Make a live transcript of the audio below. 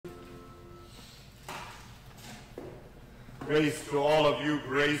Grace to all of you,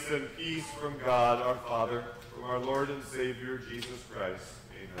 grace and peace from God our Father, from our Lord and Savior Jesus Christ.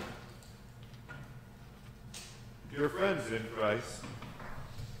 Amen. Dear friends in Christ,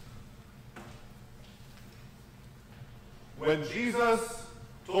 when Jesus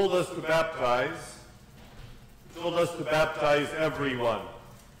told us to baptize, he told us to baptize everyone.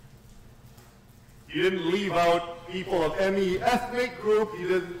 He didn't leave out people of any ethnic group. He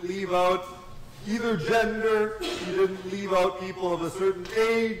didn't leave out either gender. He didn't leave out people of a certain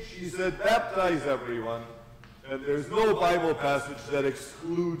age. He said, baptize everyone. And there's no Bible passage that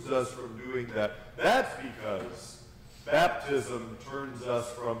excludes us from doing that. That's because baptism turns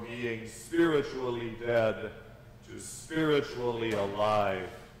us from being spiritually dead to spiritually alive.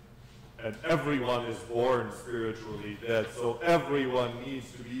 And everyone is born spiritually dead, so everyone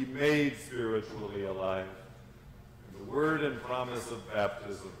needs to be made spiritually alive. And the word and promise of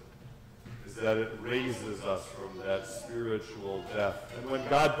baptism is that it raises us from that spiritual death. And when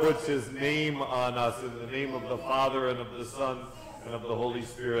God puts his name on us in the name of the Father and of the Son and of the Holy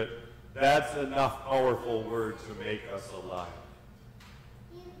Spirit, that's enough powerful word to make us alive.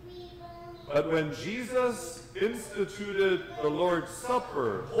 But when Jesus instituted the Lord's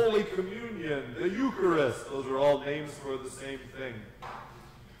Supper, Holy Communion, the Eucharist, those are all names for the same thing.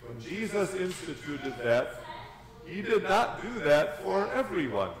 When Jesus instituted that, he did not do that for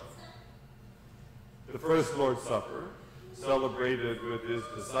everyone. The first Lord's Supper, celebrated with his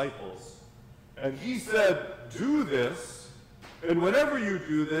disciples, and he said, do this, and whenever you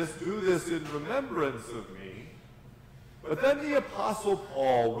do this in remembrance of me. But then the Apostle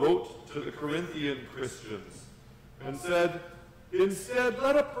Paul wrote to the Corinthian Christians and said, instead,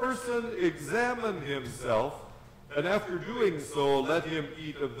 let a person examine himself, and after doing so, let him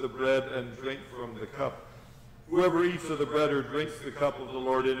eat of the bread and drink from the cup. Whoever eats of the bread or drinks the cup of the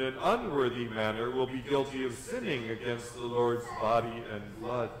Lord in an unworthy manner will be guilty of sinning against the Lord's body and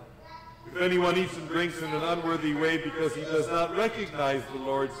blood. If anyone eats and drinks in an unworthy way because he does not recognize the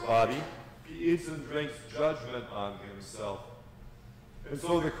Lord's body, he eats and drinks judgment on himself. And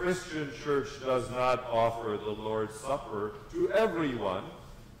so the Christian church does not offer the Lord's Supper to everyone.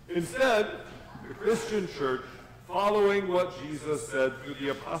 Instead, the Christian church, following what Jesus said through the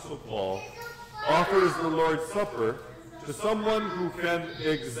Apostle Paul, offers the Lord's Supper to someone who can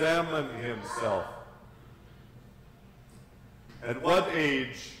examine himself. At what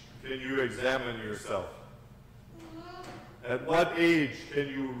age can you examine yourself? At what age can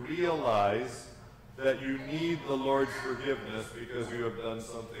you realize that you need the Lord's forgiveness because you have done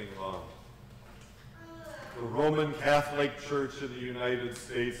something wrong? The Roman Catholic Church in the United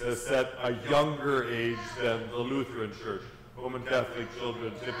States has set a younger age than the Lutheran Church. Roman Catholic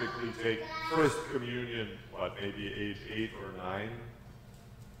children typically take First Communion, maybe age 8 or 9.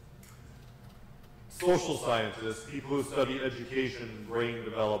 Social scientists, people who study education and brain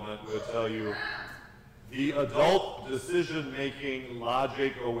development, will tell you the adult decision-making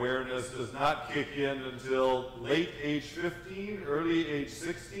logic awareness does not kick in until late age 15, early age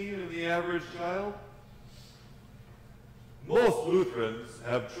 16 in the average child. Most Lutherans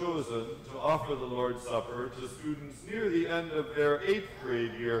have chosen to offer the Lord's Supper to students near the end of their 8th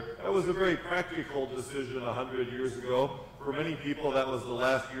grade year. That was a very practical decision 100 years ago. For many people, that was the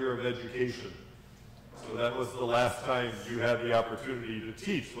last year of education. So that was the last time you had the opportunity to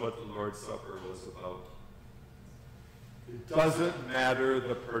teach what the Lord's Supper was about. It doesn't matter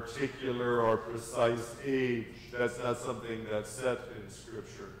the particular or precise age. That's not something that's set in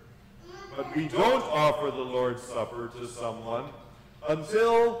Scripture. But we don't offer the Lord's Supper to someone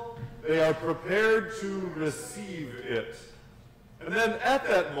until they are prepared to receive it. And then at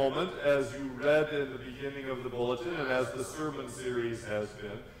that moment, as you read in the beginning of the bulletin and as the sermon series has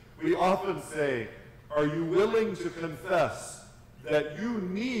been, we often say, are you willing to confess that you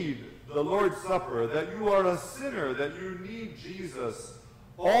need the Lord's Supper, that you are a sinner, that you need Jesus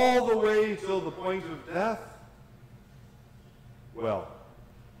all the way till the point of death? Well,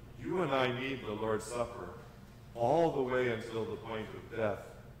 you and I need the Lord's Supper all the way until the point of death,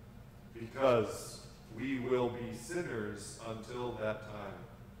 because we will be sinners until that time.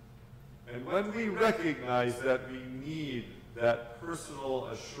 And when we recognize that we need that personal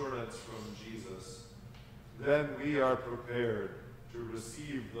assurance from Jesus, then we are prepared to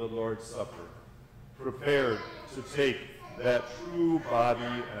receive the Lord's Supper, prepared to take that true body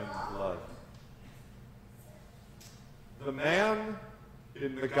and blood. The man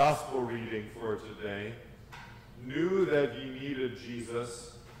in the gospel reading for today knew that he needed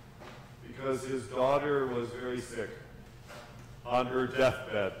Jesus because his daughter was very sick, on her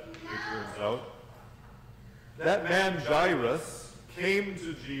deathbed, it turns out. That man Jairus came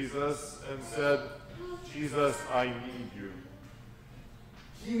to Jesus and said, Jesus, I need you.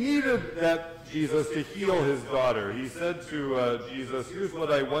 He needed that Jesus to heal his daughter. He said to Jesus, here's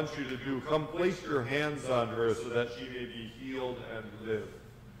what I want you to do. Come place your hands on her so that she may be healed and live.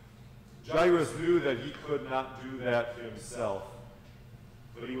 Jairus knew that he could not do that himself,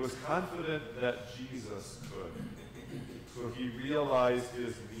 but he was confident that Jesus could. So he realized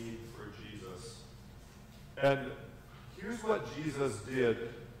his need for Jesus. And here's what Jesus did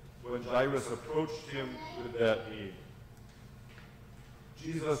when Jairus approached him with that need.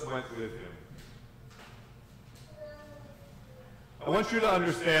 Jesus went with him. I want you to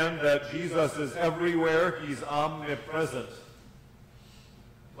understand that Jesus is everywhere. He's omnipresent.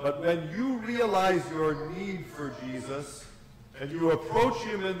 But when you realize your need for Jesus and you approach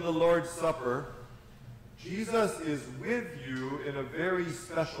him in the Lord's Supper, Jesus is with you in a very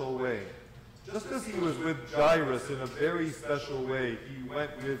special way. Just as he was with Jairus in a very special way, he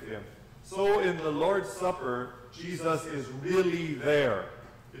went with him. So in the Lord's Supper, Jesus is really there.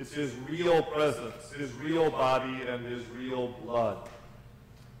 It's his real presence, his real body, and his real blood.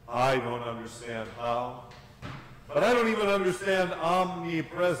 I don't understand how. But I don't even understand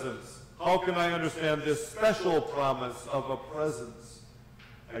omnipresence. How can I understand this special promise of a presence?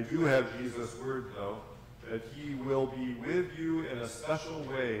 I do have Jesus' word, though, that he will be with you in a special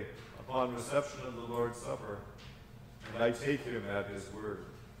way upon reception of the Lord's Supper. And I take him at his word.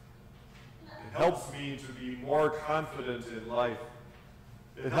 It helps me to be more confident in life.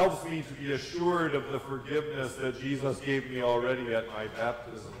 It helps me to be assured of the forgiveness that Jesus gave me already at my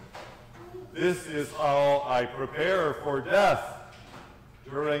baptism. This is how I prepare for death.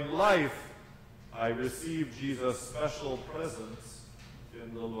 During life, I receive Jesus' special presence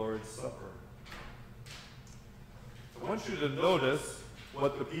in the Lord's Supper. I want you to notice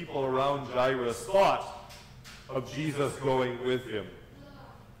what the people around Jairus thought of Jesus going with him.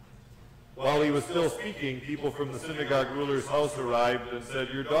 While he was still speaking, people from the synagogue ruler's house arrived and said,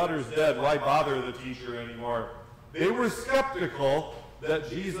 your daughter's dead, why bother the teacher anymore? They were skeptical that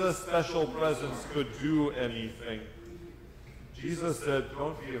Jesus' special presence could do anything. Jesus said,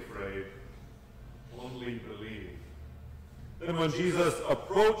 don't be afraid, only believe. Then when Jesus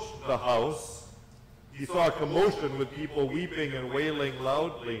approached the house, he saw a commotion with people weeping and wailing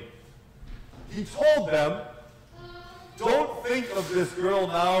loudly. He told them, don't think of this girl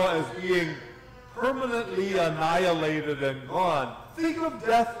now as being permanently annihilated and gone. Think of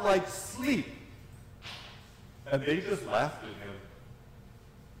death like sleep. And they just laughed at him.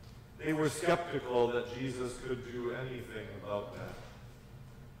 They were skeptical that Jesus could do anything about that.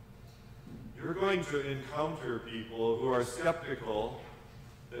 You're going to encounter people who are skeptical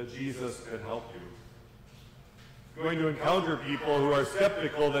that Jesus can help you. You're going to encounter people who are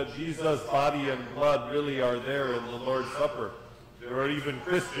skeptical that Jesus' body and blood really are there in the Lord's Supper. There are even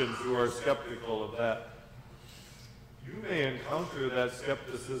Christians who are skeptical of that. You may encounter that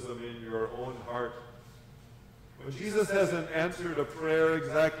skepticism in your own heart. When Jesus hasn't answered a prayer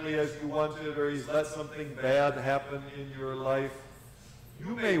exactly as you wanted, or he's let something bad happen in your life,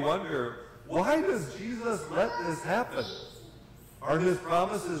 you may wonder, why does Jesus let this happen? Are his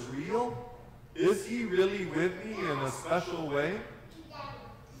promises real? Is he really with me in a special way?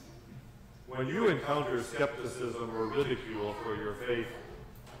 When you encounter skepticism or ridicule for your faith,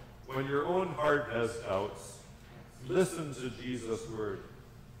 when your own heart has doubts, listen to Jesus' word.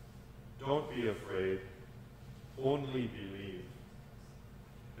 Don't be afraid. Only believe.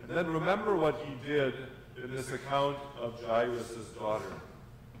 And then remember what he did in this account of Jairus' daughter.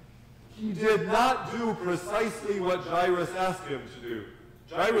 He did not do precisely what Jairus asked him to do.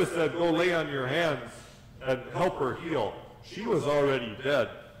 Jairus said, go lay on your hands and help her heal. She was already dead.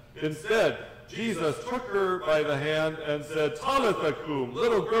 Instead, Jesus took her by the hand and said, Talitha cum,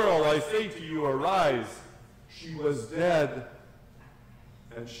 little girl, I say to you, arise. She was dead,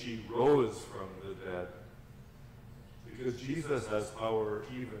 and she rose from the dead. Because Jesus has power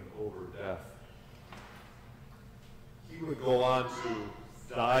even over death. He would go on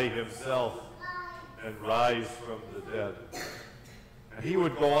to die himself and rise from the dead. And he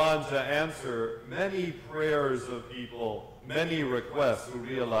would go on to answer many prayers of people, many requests from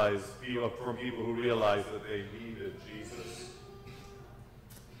people who realized that they needed Jesus.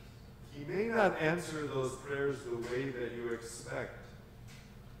 He may not answer those prayers the way that you expect.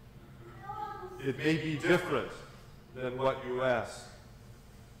 It may be different than what you ask.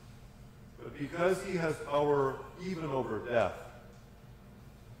 But because he has power even over death,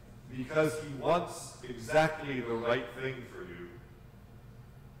 because he wants exactly the right thing for you,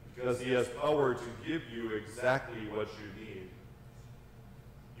 because he has power to give you exactly what you need,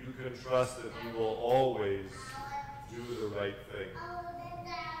 you can trust that he will always do the right thing.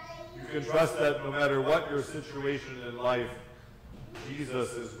 You can trust that no matter what your situation in life,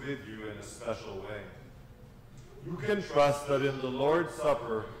 Jesus is with you in a special way. You can trust that in the Lord's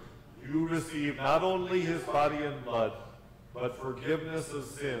Supper, you receive not only his body and blood, but forgiveness of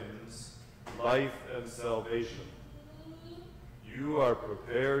sins, life, and salvation. You are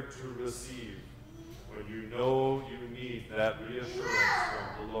prepared to receive when you know you need that reassurance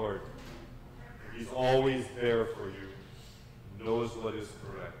from the Lord. He's always there for you, knows what is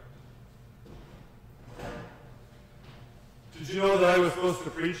correct. Did you know that I was supposed to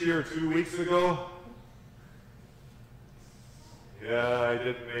preach here 2 weeks ago? Yeah, I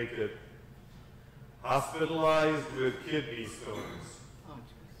didn't make it. Hospitalized with kidney stones.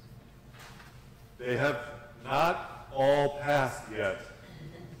 They have not all passed yet.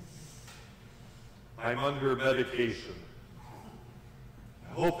 I'm under medication.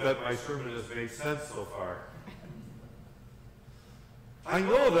 I hope that my sermon has made sense so far. I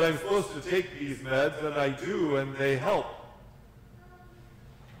know that I'm supposed to take these meds, and I do, and they help.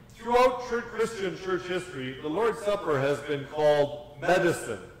 Throughout Christian church history, the Lord's Supper has been called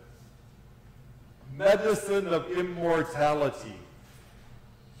medicine. Medicine of immortality.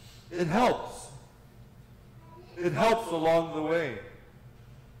 It helps. It helps along the way.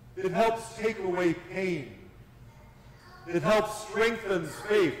 It helps take away pain. It helps strengthen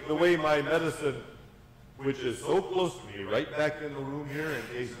faith the way my medicine, which is so close to me, right back in the room here in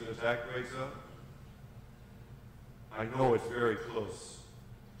case an attack breaks out. I know it's very close.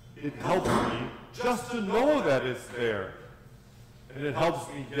 It helps me just to know that it's there. And it helps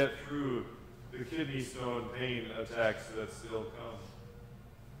me get through the kidney stone pain attacks that still come.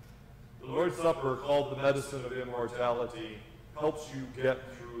 The Lord's Supper, called the medicine of immortality, helps you get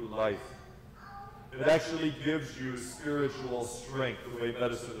through life. It actually gives you spiritual strength, the way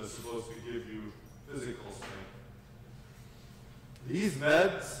medicine is supposed to give you physical strength. These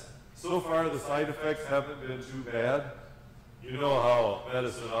meds, so far the side effects haven't been too bad. You know how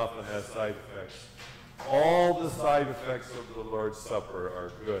medicine often has side effects. All the side effects of the Lord's Supper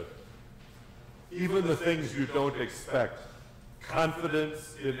are good. Even the things you don't expect.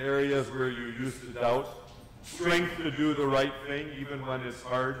 Confidence in areas where you used to doubt. Strength to do the right thing even when it's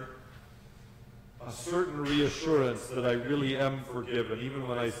hard. A certain reassurance that I really am forgiven even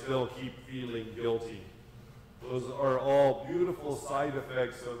when I still keep feeling guilty. Those are all beautiful side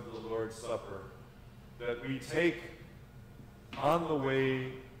effects of the Lord's Supper that we take on the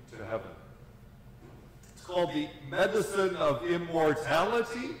way to heaven. It's called the medicine of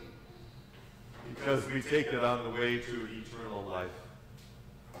immortality because we take it on the way to eternal life.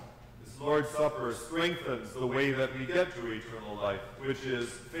 This Lord's Supper strengthens the way that we get to eternal life, which is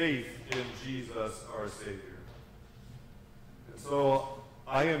faith in Jesus our Savior. And so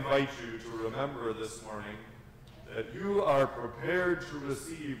I invite you to remember this morning that you are prepared to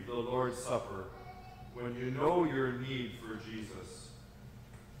receive the Lord's Supper when you know your need for Jesus.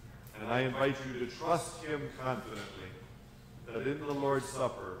 And I invite you to trust him confidently that in the Lord's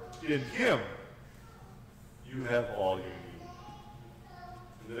Supper, in him, you have all you need.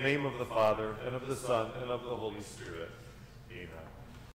 In the name of the Father, and of the Son, and of the Holy Spirit, amen.